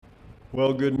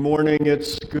Well, good morning.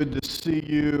 It's good to see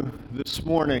you this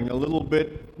morning. A little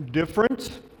bit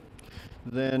different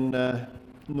than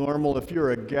normal. If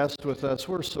you're a guest with us,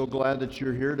 we're so glad that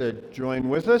you're here to join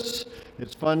with us.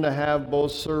 It's fun to have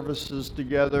both services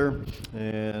together,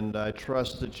 and I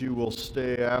trust that you will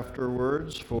stay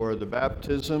afterwards for the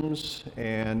baptisms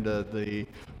and the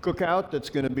cookout that's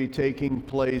going to be taking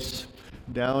place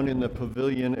down in the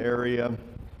pavilion area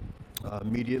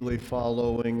immediately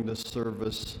following the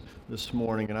service this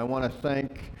morning. And I want to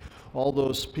thank all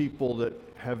those people that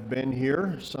have been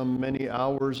here, many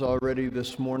hours already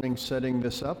this morning setting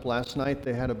this up. Last night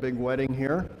they had a big wedding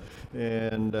here,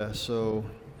 and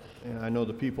I know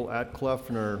the people at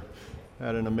Kleffner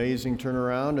had an amazing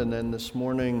turnaround, and then this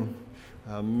morning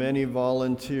many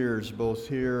volunteers both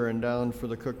here and down for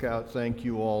the cookout. Thank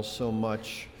you all so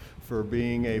much for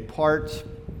being a part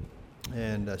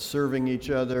and serving each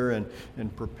other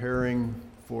and preparing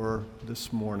for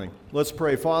this morning. Let's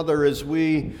pray. Father, as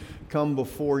we come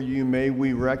before you, may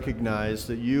we recognize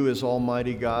that you as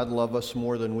Almighty God love us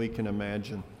more than we can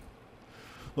imagine.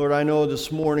 Lord, I know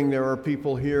this morning there are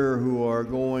people here who are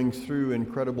going through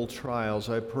incredible trials.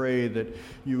 I pray that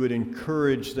you would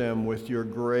encourage them with your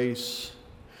grace,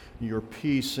 your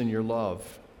peace, and your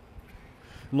love.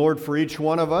 Lord, for each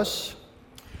one of us,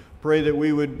 pray that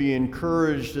we would be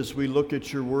encouraged as we look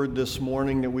at your word this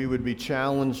morning, that we would be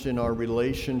challenged in our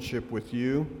relationship with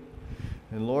you.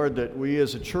 And Lord, that we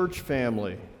as a church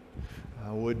family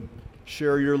would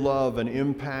share your love and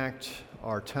impact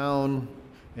our town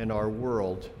and our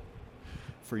world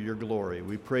for your glory.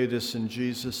 We pray this in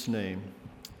Jesus' name.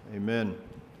 Amen.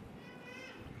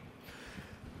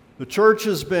 The church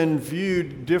has been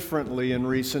viewed differently in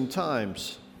recent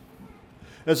times.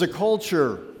 As a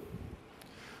culture,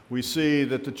 we see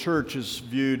that the church is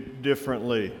viewed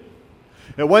differently.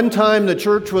 At one time, the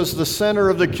church was the center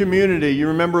of the community. You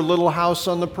remember Little House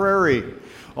on the Prairie.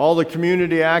 All the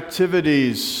community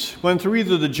activities went through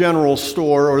either the general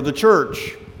store or the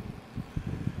church.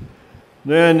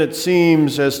 Then it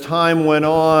seems as time went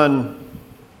on,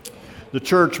 the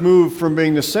church moved from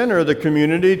being the center of the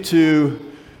community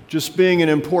to just being an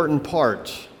important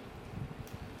part,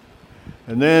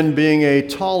 and then being a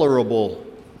tolerable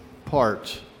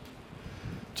part,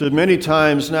 to many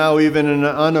times now even an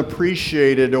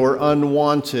unappreciated or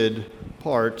unwanted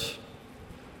part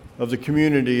of the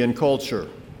community and culture.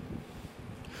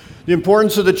 The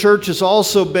importance of the church has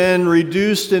also been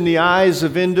reduced in the eyes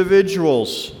of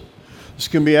individuals. This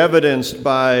can be evidenced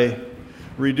by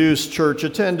reduced church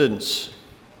attendance.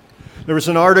 There was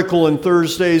an article in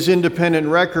Thursday's Independent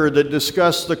Record that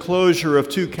discussed the closure of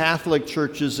 2 Catholic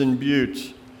churches in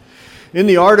Butte. In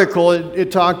the article,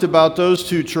 it talked about those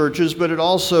 2 churches, but it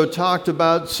also talked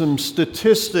about some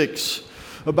statistics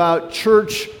about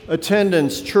church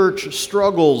attendance, church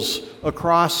struggles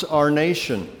across our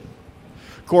nation.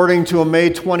 According to a May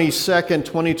 22nd,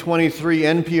 2023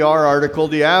 NPR article,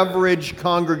 the average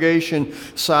congregation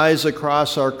size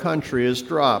across our country has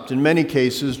dropped, in many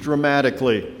cases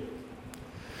dramatically.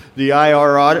 The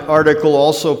IR article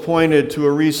also pointed to a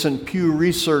recent Pew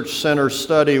Research Center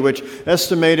study which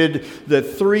estimated that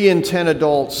 3 in 10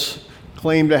 adults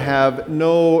claim to have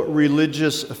no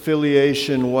religious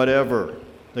affiliation whatever.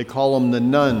 They call them the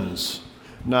nuns,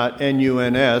 not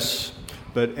N-U-N-S,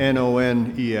 but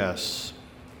N-O-N-E-S.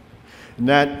 And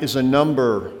that is a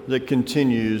number that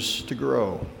continues to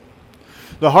grow.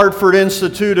 The Hartford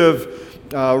Institute of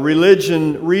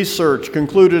Religion Research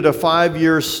concluded a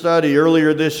 5-year study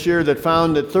earlier this year that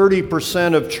found that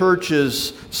 30% of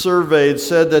churches surveyed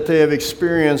said that they have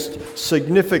experienced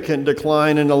significant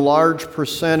decline, and a large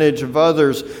percentage of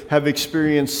others have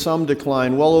experienced some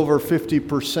decline. Well over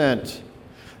 50%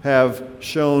 have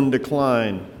shown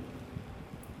decline.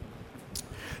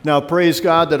 Now, praise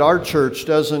God that our church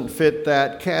doesn't fit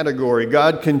that category.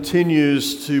 God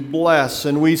continues to bless,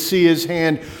 and we see His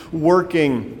hand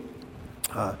working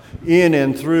in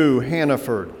and through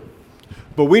Hannaford.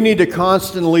 But we need to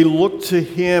constantly look to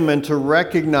Him and to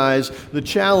recognize the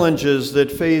challenges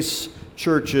that face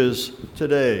churches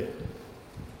today.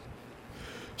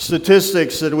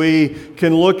 Statistics that we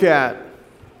can look at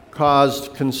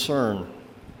caused concern.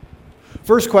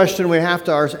 First question we have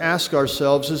to ask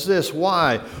ourselves is this: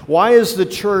 why? Why is the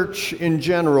church in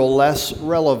general less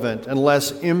relevant and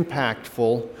less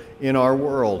impactful in our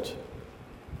world?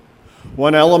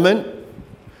 One element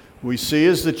we see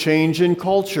is the change in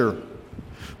culture,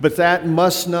 but that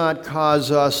must not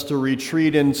cause us to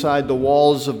retreat inside the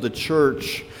walls of the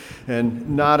church and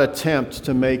not attempt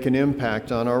to make an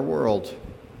impact on our world.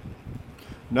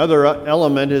 Another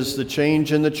element is the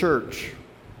change in the church.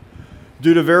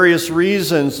 Due to various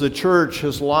reasons, the church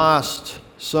has lost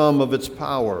some of its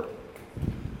power.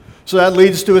 So that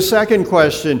leads to a second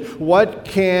question. What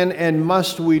can and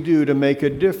must we do to make a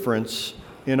difference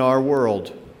in our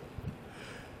world?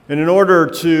 And in order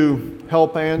to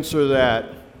help answer that,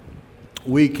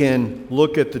 we can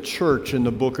look at the church in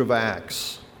the book of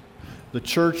Acts, the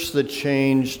church that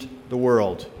changed the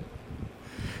world.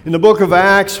 In the book of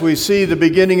Acts, we see the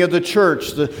beginning of the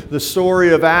church. The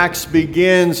story of Acts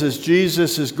begins as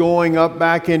Jesus is going up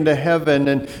back into heaven,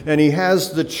 and he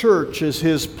has the church as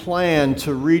his plan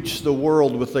to reach the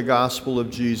world with the gospel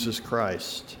of Jesus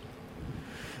Christ.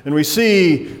 And we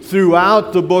see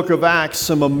throughout the book of Acts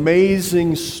some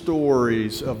amazing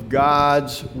stories of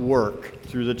God's work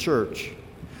through the church.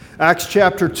 Acts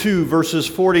chapter 2, verses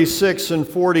 46 and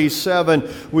 47,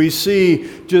 we see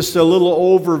just a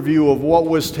little overview of what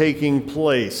was taking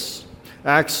place.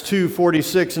 Acts 2,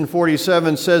 46 and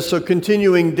 47 says, "So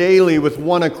continuing daily with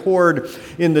one accord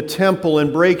in the temple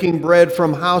and breaking bread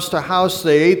from house to house,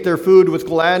 they ate their food with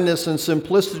gladness and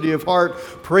simplicity of heart,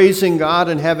 praising God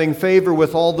and having favor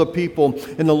with all the people.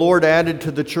 And the Lord added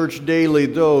to the church daily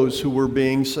those who were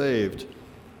being saved."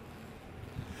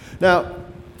 Now,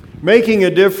 making a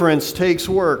difference takes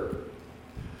work.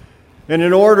 And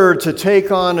in order to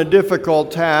take on a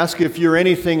difficult task, if you're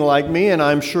anything like me, and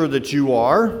I'm sure that you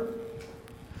are,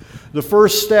 the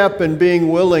first step in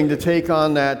being willing to take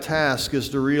on that task is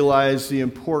to realize the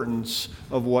importance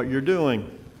of what you're doing.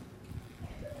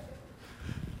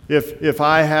 If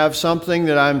I have something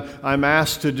that I'm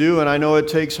asked to do and I know it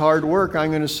takes hard work,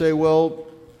 I'm going to say, well,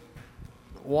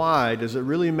 why? Does it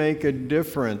really make a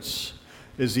difference?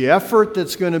 Is the effort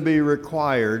that's going to be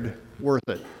required worth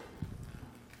it?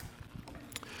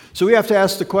 So we have to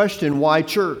ask the question, why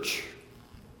church?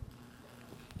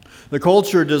 The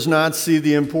culture does not see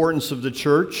the importance of the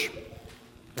church,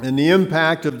 and the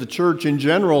impact of the church in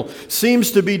general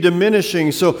seems to be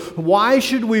diminishing. So why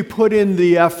should we put in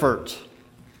the effort?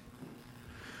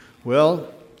 Well,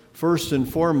 first and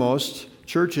foremost,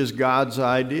 church is God's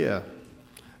idea.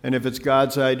 And if it's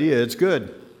God's idea, it's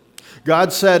good.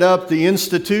 God set up the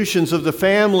institutions of the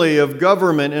family, of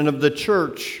government, and of the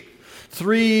church.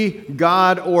 3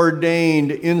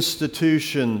 God-ordained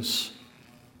institutions.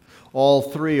 All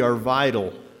 3 are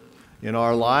vital in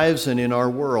our lives and in our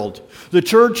world. The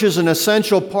church is an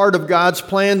essential part of God's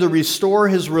plan to restore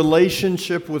His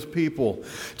relationship with people,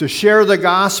 to share the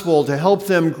gospel, to help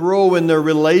them grow in their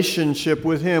relationship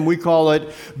with Him. We call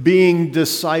it being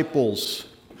disciples.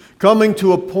 Coming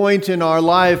to a point in our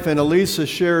life, and Elisa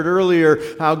shared earlier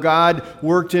how God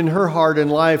worked in her heart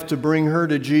and life to bring her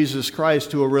to Jesus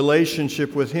Christ, to a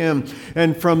relationship with Him,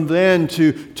 and from then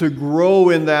to grow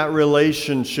in that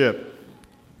relationship,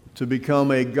 to become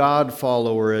a God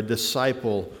follower, a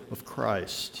disciple of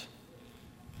Christ.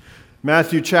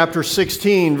 Matthew chapter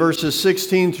 16, verses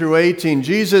 16 through 18,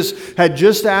 Jesus had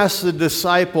just asked the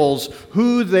disciples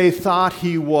who they thought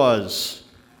He was.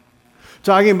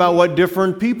 Talking about what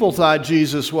different people thought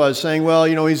Jesus was, saying, well,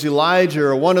 He's Elijah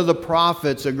or one of the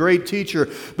prophets, a great teacher.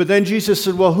 But then Jesus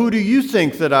said, well, who do you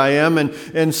think that I am?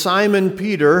 And Simon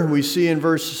Peter, we see in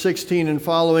verse 16 and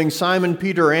following, Simon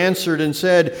Peter answered and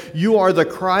said, "You are the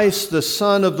Christ, the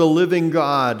Son of the living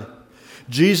God."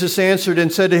 Jesus answered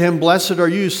and said to him, "Blessed are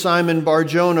you, Simon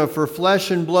Bar-Jonah, for flesh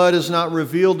and blood has not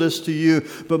revealed this to you,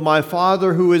 but my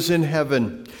Father who is in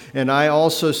heaven. And I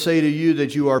also say to you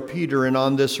that you are Peter, and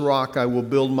on this rock I will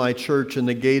build my church, and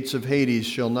the gates of Hades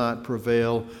shall not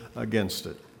prevail against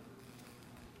it."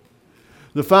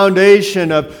 The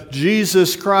foundation of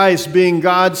Jesus Christ being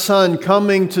God's Son,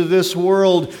 coming to this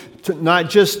world not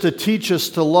just to teach us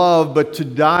to love, but to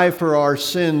die for our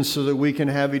sins so that we can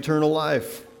have eternal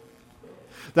life.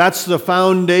 That's the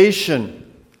foundation.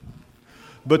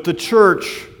 But the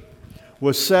church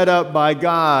was set up by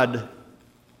God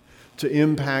to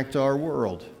impact our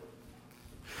world.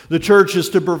 The church is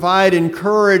to provide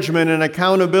encouragement and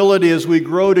accountability as we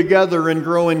grow together and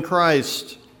grow in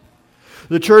Christ.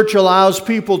 The church allows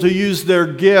people to use their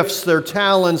gifts, their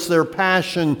talents, their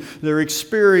passion, their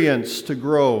experience to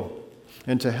grow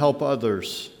and to help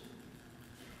others.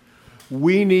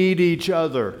 We need each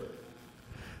other,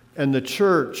 and the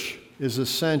church is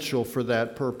essential for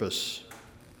that purpose.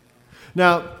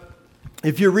 Now,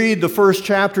 if you read the first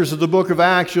chapters of the book of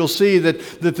Acts, you'll see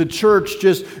that the church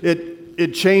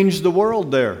it changed the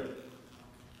world there.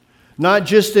 Not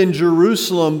just in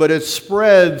Jerusalem, but it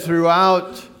spread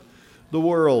throughout the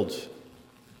world.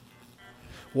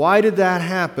 Why did that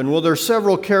happen? Well, there are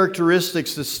several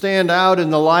characteristics that stand out in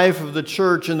the life of the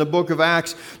church in the book of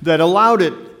Acts that allowed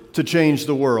it to change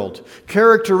the world.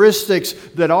 Characteristics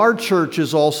that our church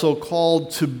is also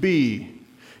called to be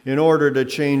in order to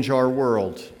change our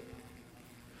world.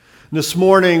 This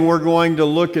morning we're going to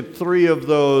look at 3 of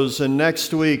those, and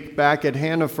next week back at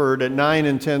Hannaford at 9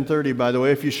 and 10:30. By the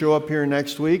way, if you show up here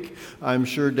next week, I'm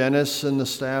sure Dennis and the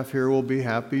staff here will be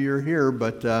happy you're here,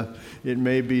 but it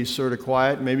may be sort of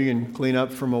quiet. Maybe you can clean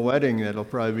up from a wedding that'll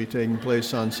probably be taking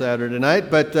place on Saturday night.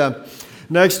 But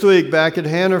next week back at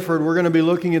Hannaford, we're going to be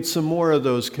looking at some more of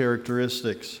those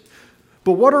characteristics.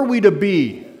 But what are we to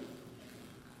be?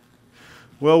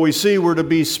 Well, we see we're to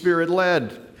be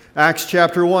Spirit-led. Acts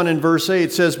chapter 1 and verse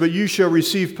 8 says, "But you shall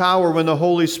receive power when the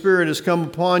Holy Spirit has come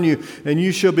upon you, and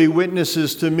you shall be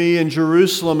witnesses to me in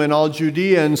Jerusalem and all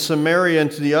Judea and Samaria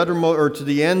and to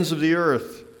the ends of the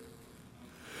earth."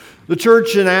 The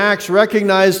church in Acts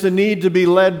recognized the need to be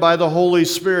led by the Holy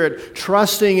Spirit,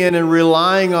 trusting in and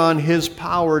relying on His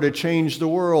power to change the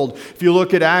world. If you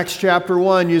look at Acts chapter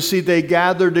 1, you see they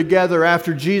gathered together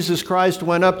after Jesus Christ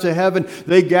went up to heaven.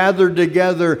 They gathered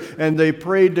together and they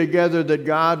prayed together that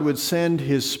God would send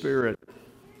His Spirit.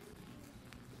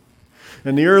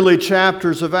 And the early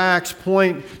chapters of Acts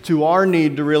point to our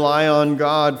need to rely on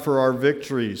God for our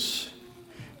victories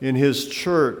in His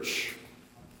church.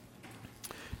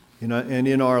 And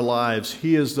in our lives,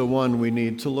 He is the one we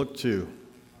need to look to.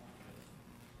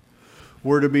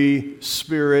 We're to be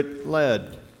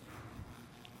Spirit-led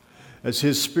as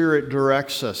His Spirit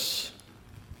directs us.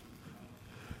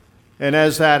 And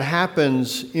as that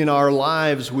happens in our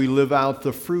lives, we live out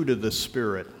the fruit of the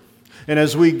Spirit. And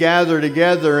as we gather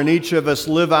together and each of us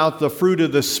live out the fruit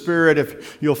of the Spirit,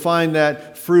 if you'll find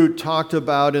that fruit talked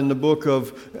about in the book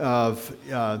of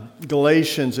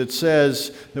Galatians, it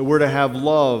says that we're to have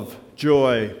love,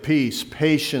 joy, peace,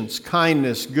 patience,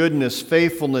 kindness, goodness,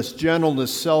 faithfulness,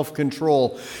 gentleness,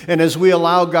 self-control. And as we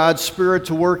allow God's Spirit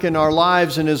to work in our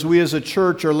lives, and as we as a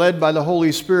church are led by the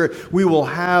Holy Spirit, we will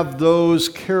have those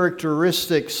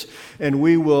characteristics, and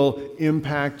we will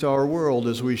impact our world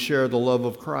as we share the love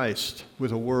of Christ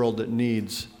with a world that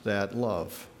needs that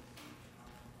love.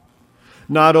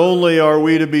 Not only are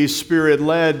we to be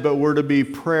Spirit-led, but we're to be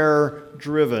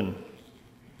prayer-driven.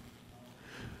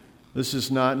 This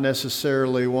is not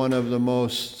necessarily one of the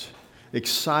most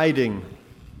exciting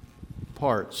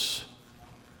parts.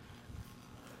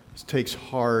 It takes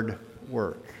hard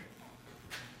work.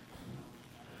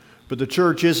 But the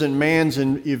church isn't man's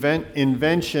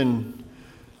invention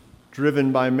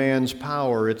driven by man's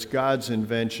power. It's God's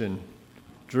invention,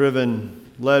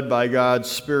 led by God's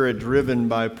Spirit, driven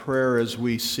by prayer as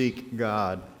we seek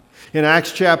God. In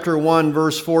Acts chapter 1,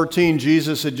 verse 14,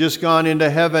 Jesus had just gone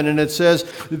into heaven, and it says,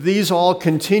 "These all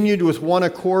continued with one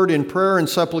accord in prayer and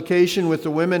supplication with the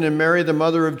women and Mary, the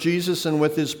mother of Jesus, and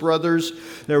with his brothers."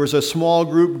 There was a small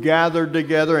group gathered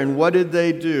together, and what did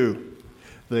they do?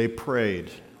 They prayed.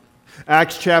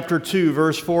 Acts chapter 2,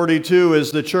 verse 42,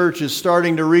 as the church is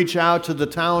starting to reach out to the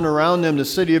town around them, the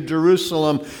city of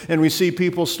Jerusalem, and we see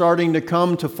people starting to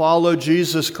come to follow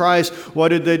Jesus Christ. What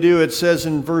did they do? It says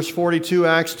in verse 42,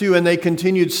 Acts 2, "And they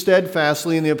continued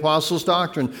steadfastly in the apostles'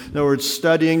 doctrine." In other words,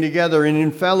 studying together, and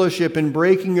in fellowship, in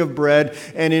breaking of bread,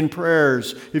 and in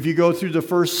prayers. If you go through the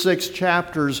first 6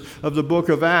 chapters of the book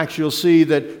of Acts, you'll see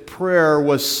that prayer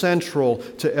was central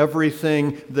to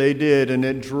everything they did, and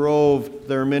it drove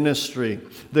their ministry.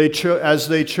 As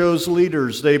they chose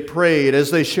leaders, they prayed.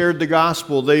 As they shared the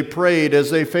gospel, they prayed.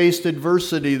 As they faced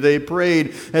adversity, they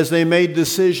prayed. As they made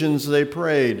decisions, they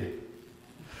prayed.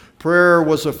 Prayer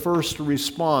was a first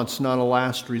response, not a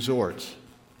last resort.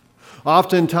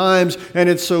 Oftentimes, and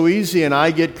it's so easy, and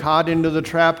I get caught into the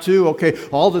trap too, okay,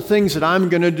 all the things that I'm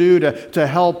going to do to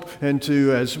help and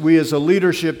to, as we as a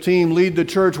leadership team lead the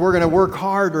church, we're going to work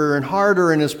harder and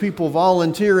harder, and as people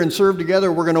volunteer and serve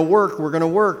together, we're going to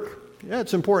work. Yeah,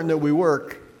 it's important that we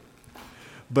work,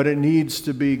 but it needs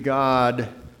to be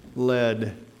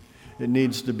God-led. It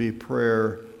needs to be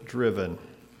prayer-driven.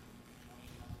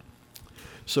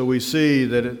 So we see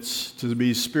that it's to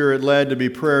be Spirit-led, to be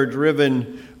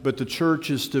prayer-driven, but the church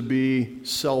is to be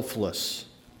selfless.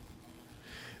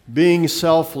 Being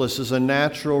selfless is a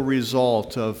natural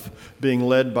result of being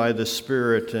led by the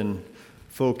Spirit and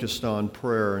focused on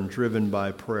prayer and driven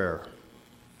by prayer.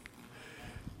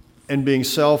 And being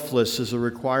selfless is a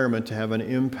requirement to have an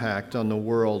impact on the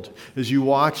world. As you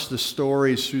watch the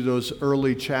stories through those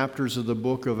early chapters of the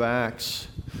book of Acts,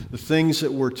 the things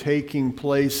that were taking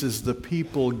place as the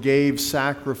people gave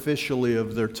sacrificially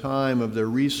of their time, of their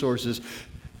resources,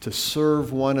 to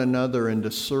serve one another and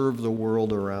to serve the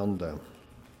world around them.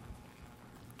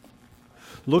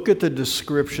 Look at the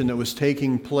description that was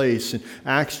taking place in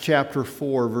Acts chapter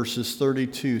 4, verses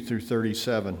 32 through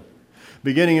 37.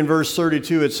 Beginning in verse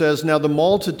 32, it says, "Now the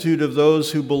multitude of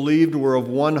those who believed were of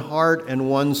one heart and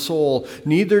one soul.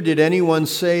 Neither did anyone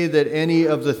say that any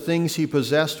of the things he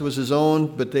possessed was his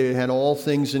own, but they had all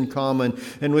things in common.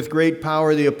 And with great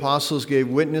power the apostles gave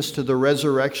witness to the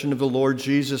resurrection of the Lord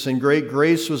Jesus, and great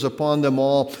grace was upon them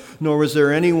all. Nor was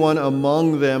there anyone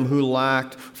among them who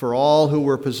lacked, for all who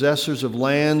were possessors of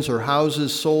lands or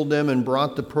houses sold them and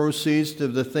brought the proceeds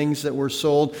of the things that were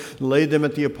sold, laid them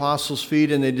at the apostles'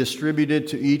 feet, and they distributed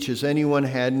to each as anyone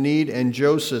had need. And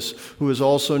Joseph, who is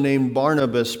also named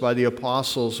Barnabas by the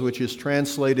apostles, which is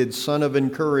translated son of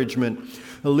encouragement,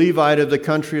 a Levite of the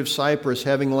country of Cyprus,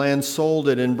 having land, sold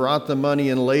it and brought the money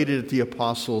and laid it at the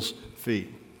apostles' feet."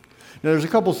 Now there's a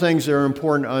couple things that are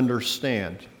important to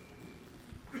understand.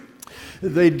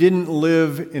 They didn't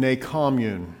live in a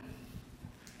commune.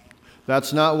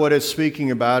 That's not what it's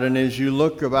speaking about. And as you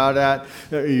look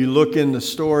in the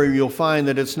story, you'll find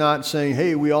that it's not saying,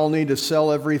 hey, we all need to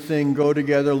sell everything, go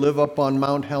together, live up on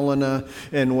Mount Helena,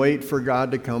 and wait for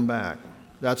God to come back.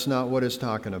 That's not what it's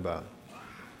talking about.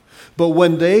 But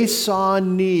when they saw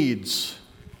needs,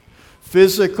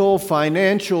 physical,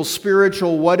 financial,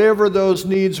 spiritual, whatever those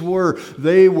needs were,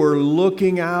 they were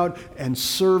looking out and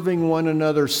serving one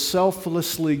another,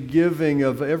 selflessly giving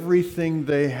of everything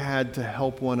they had to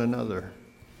help one another.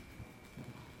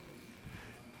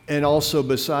 And also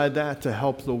beside that, to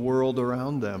help the world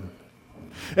around them.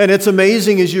 And it's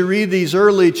amazing as you read these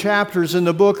early chapters in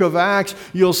the book of Acts,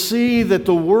 you'll see that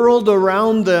the world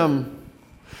around them,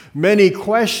 many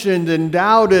questioned and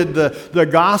doubted the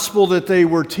gospel that they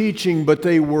were teaching, but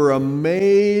they were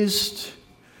amazed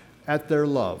at their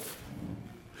love.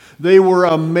 They were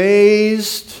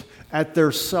amazed at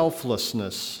their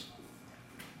selflessness.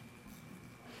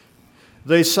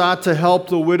 They sought to help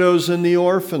the widows and the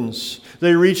orphans.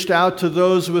 They reached out to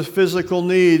those with physical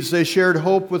needs. They shared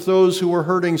hope with those who were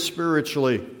hurting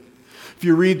spiritually. If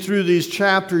you read through these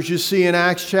chapters, you see in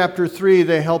Acts chapter 3,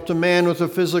 they helped a man with a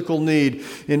physical need.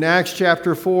 In Acts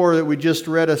chapter 4, that we just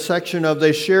read a section of,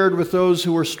 they shared with those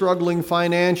who were struggling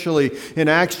financially. In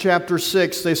Acts chapter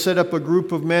 6, they set up a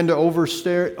group of men to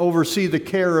oversee the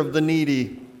care of the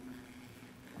needy.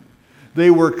 They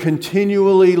were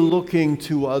continually looking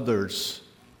to others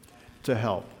to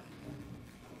help.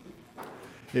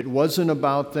 It wasn't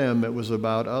about them, it was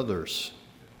about others.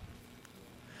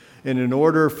 And in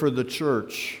order for the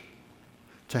church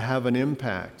to have an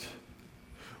impact,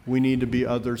 we need to be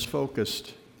others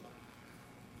focused.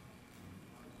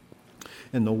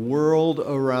 And the world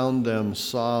around them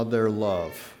saw their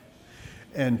love.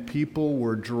 And people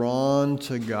were drawn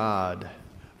to God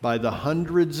by the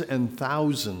hundreds and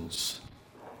thousands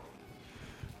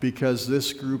because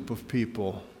this group of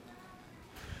people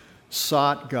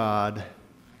sought God,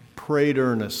 prayed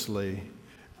earnestly,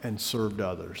 and served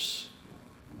others.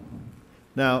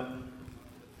 Now,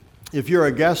 if you're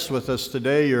a guest with us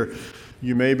today,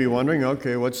 you may be wondering,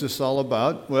 okay, what's this all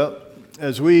about? Well,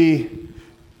 as we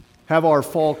have our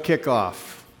fall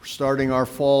kickoff, starting our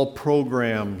fall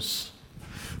programs,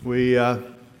 we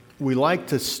like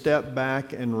to step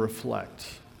back and reflect.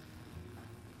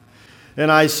 And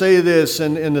I say this,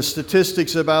 and in the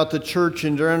statistics about the church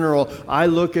in general, I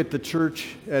look at the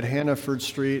church at Hannaford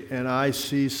Street and I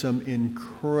see some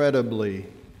incredibly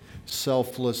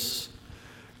selfless,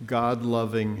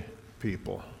 God-loving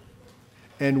people.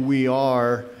 And we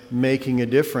are making a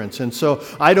difference. And so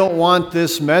I don't want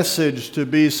this message to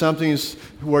be something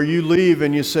where you leave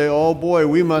and you say, oh boy,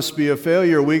 we must be a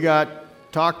failure. We got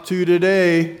talked to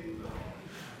today.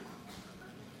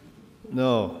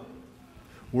 No.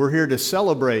 We're here to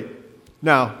celebrate.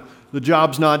 Now, the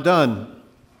job's not done.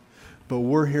 But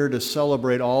we're here to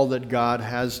celebrate all that God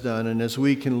has done. And as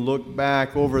we can look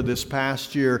back over this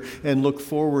past year and look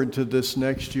forward to this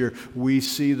next year, we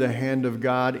see the hand of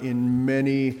God in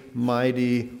many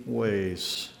mighty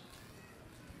ways.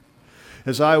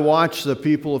 As I watch the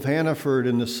people of Hannaford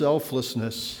and the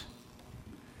selflessness,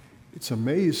 it's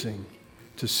amazing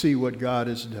to see what God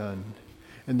has done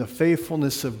and the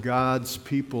faithfulness of God's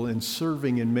people in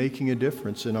serving and making a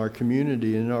difference in our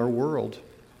community and in our world.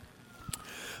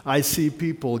 I see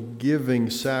people giving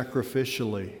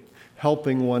sacrificially,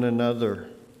 helping one another,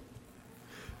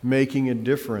 making a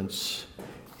difference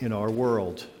in our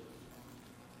world.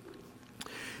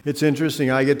 It's interesting,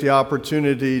 I get the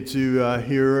opportunity to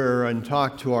hear and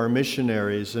talk to our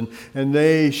missionaries, and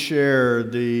they share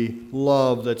the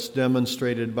love that's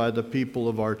demonstrated by the people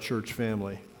of our church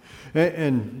family.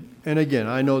 And again,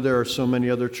 I know there are so many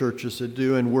other churches that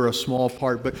do, and we're a small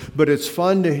part, but it's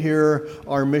fun to hear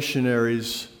our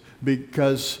missionaries,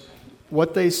 because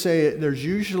what they say, there's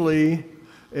usually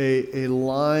a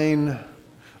line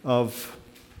of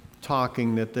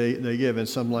talking that they give and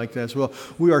something like that as well.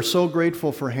 We are so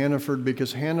grateful for Hannaford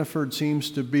because Hannaford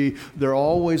seems to be, they're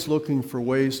always looking for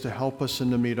ways to help us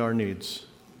and to meet our needs.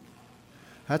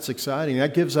 That's exciting.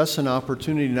 That gives us an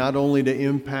opportunity not only to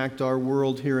impact our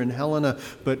world here in Helena,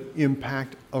 but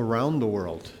impact around the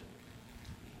world.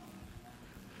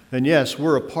 And yes,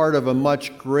 we're a part of a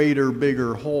much greater,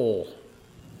 bigger whole.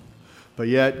 But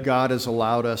yet, God has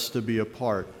allowed us to be a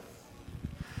part.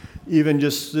 Even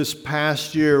just this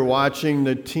past year, watching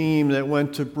the team that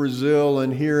went to Brazil,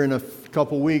 and here in a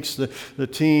couple weeks, the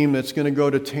team that's going to go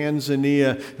to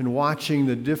Tanzania, and watching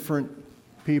the different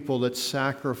people that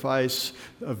sacrifice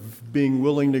of being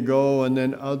willing to go, and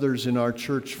then others in our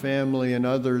church family and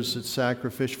others that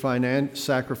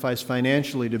sacrifice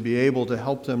financially to be able to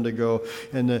help them to go,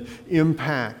 and the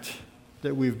impact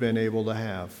that we've been able to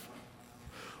have.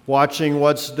 Watching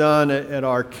what's done at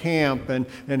our camp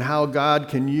and how God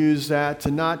can use that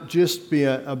to not just be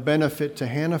a benefit to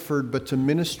Hannaford, but to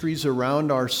ministries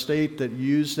around our state that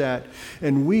use that.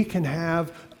 And we can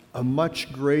have a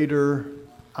much greater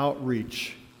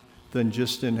outreach than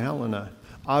just in Helena.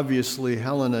 Obviously,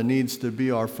 Helena needs to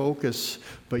be our focus,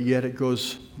 but yet it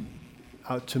goes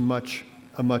out to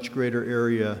a much greater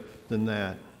area than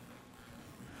that.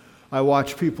 I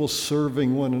watch people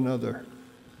serving one another.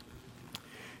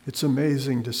 It's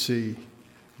amazing to see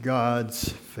God's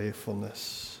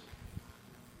faithfulness.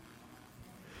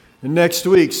 And next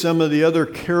week, some of the other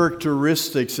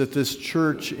characteristics that this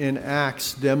church in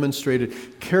Acts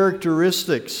demonstrated,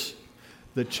 characteristics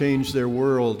that changed their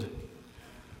world.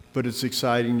 But it's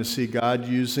exciting to see God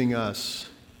using us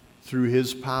through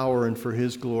His power and for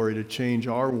His glory to change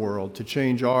our world, to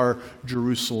change our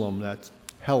Jerusalem, that's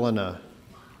Helena,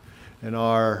 and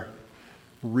our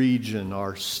region,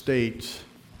 our state,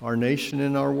 our nation,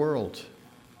 and our world.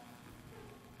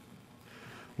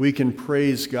 We can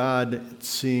praise God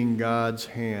seeing God's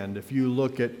hand. If you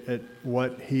look at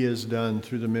what He has done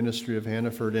through the ministry of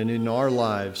Hannaford and in our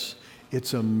lives,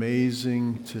 it's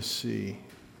amazing to see.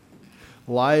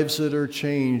 Lives that are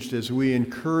changed as we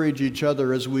encourage each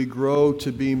other, as we grow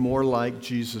to be more like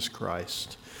Jesus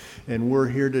Christ. And we're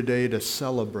here today to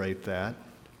celebrate that.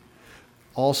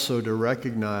 Also to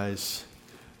recognize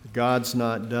God's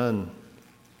not done.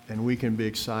 And we can be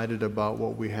excited about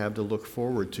what we have to look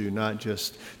forward to, not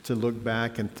just to look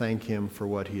back and thank Him for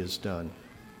what He has done.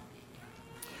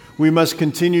 We must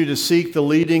continue to seek the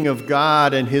leading of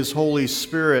God and His Holy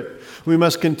Spirit. We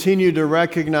must continue to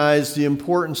recognize the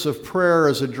importance of prayer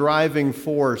as a driving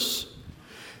force.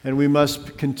 And we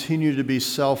must continue to be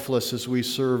selfless as we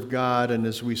serve God and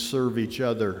as we serve each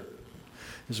other,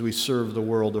 as we serve the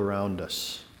world around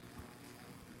us.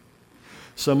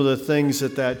 Some of the things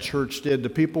that church did, the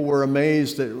people were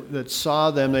amazed that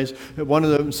saw them. One of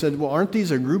them said, well, aren't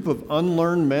these a group of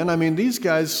unlearned men? I mean, these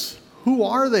guys, who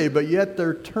are they? But yet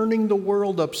they're turning the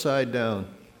world upside down.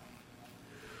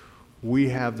 We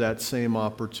have that same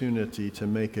opportunity to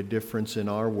make a difference in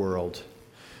our world.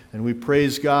 And we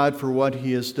praise God for what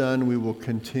He has done. We will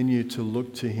continue to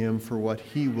look to Him for what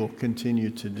He will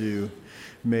continue to do.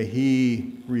 May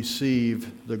He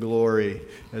receive the glory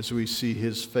as we see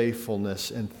His faithfulness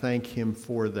and thank Him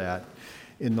for that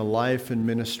in the life and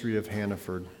ministry of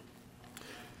Hannaford.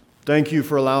 Thank you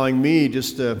for allowing me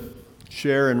just to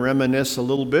share and reminisce a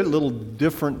little bit, a little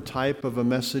different type of a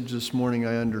message this morning,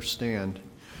 I understand.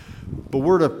 But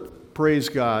we're to praise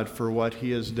God for what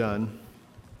He has done,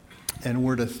 and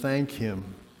we're to thank Him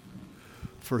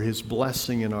for His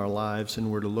blessing in our lives, and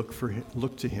we're to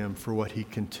look to Him for what He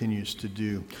continues to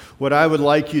do. What I would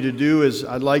like you to do is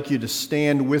I'd like you to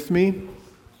stand with me,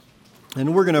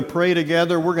 and we're going to pray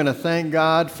together. We're going to thank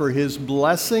God for His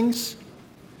blessings,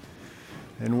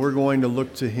 and we're going to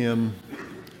look to Him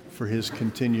for His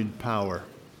continued power.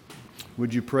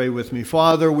 Would you pray with me?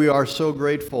 Father, we are so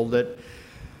grateful that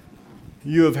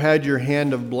You have had Your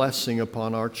hand of blessing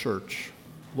upon our church.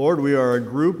 Lord, we are a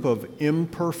group of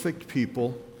imperfect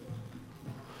people,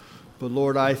 but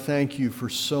Lord, I thank You for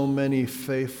so many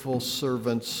faithful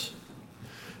servants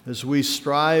as we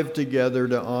strive together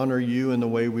to honor You in the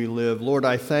way we live. Lord,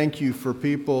 I thank You for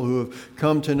people who have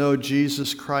come to know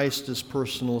Jesus Christ as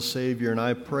personal Savior, and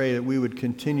I pray that we would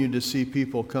continue to see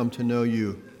people come to know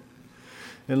You.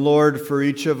 And Lord, for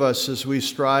each of us as we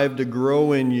strive to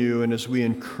grow in You and as we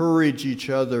encourage each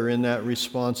other in that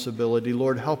responsibility,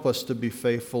 Lord, help us to be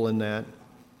faithful in that.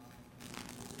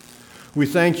 We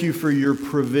thank You for Your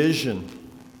provision.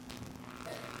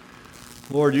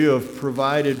 Lord, You have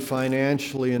provided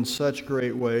financially in such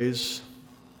great ways,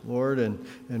 Lord,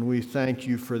 and we thank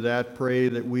You for that. Pray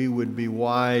that we would be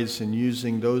wise in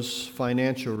using those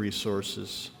financial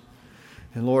resources.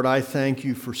 And Lord, I thank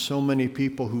you for so many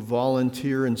people who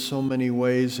volunteer in so many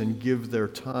ways and give their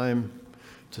time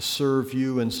to serve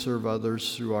you and serve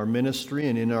others through our ministry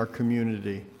and in our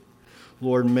community.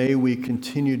 Lord, may we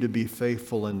continue to be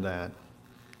faithful in that.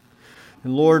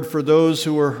 And Lord, for those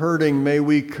who are hurting, may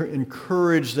we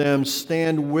encourage them,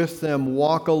 stand with them,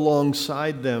 walk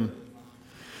alongside them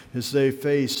as they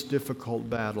face difficult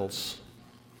battles.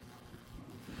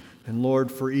 And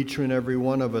Lord, for each and every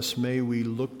one of us, may we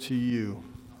look to you.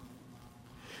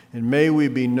 And may we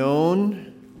be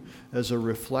known as a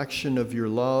reflection of your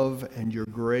love and your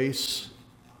grace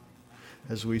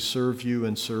as we serve you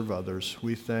and serve others.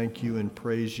 We thank you and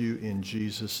praise you in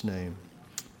Jesus' name.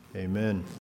 Amen.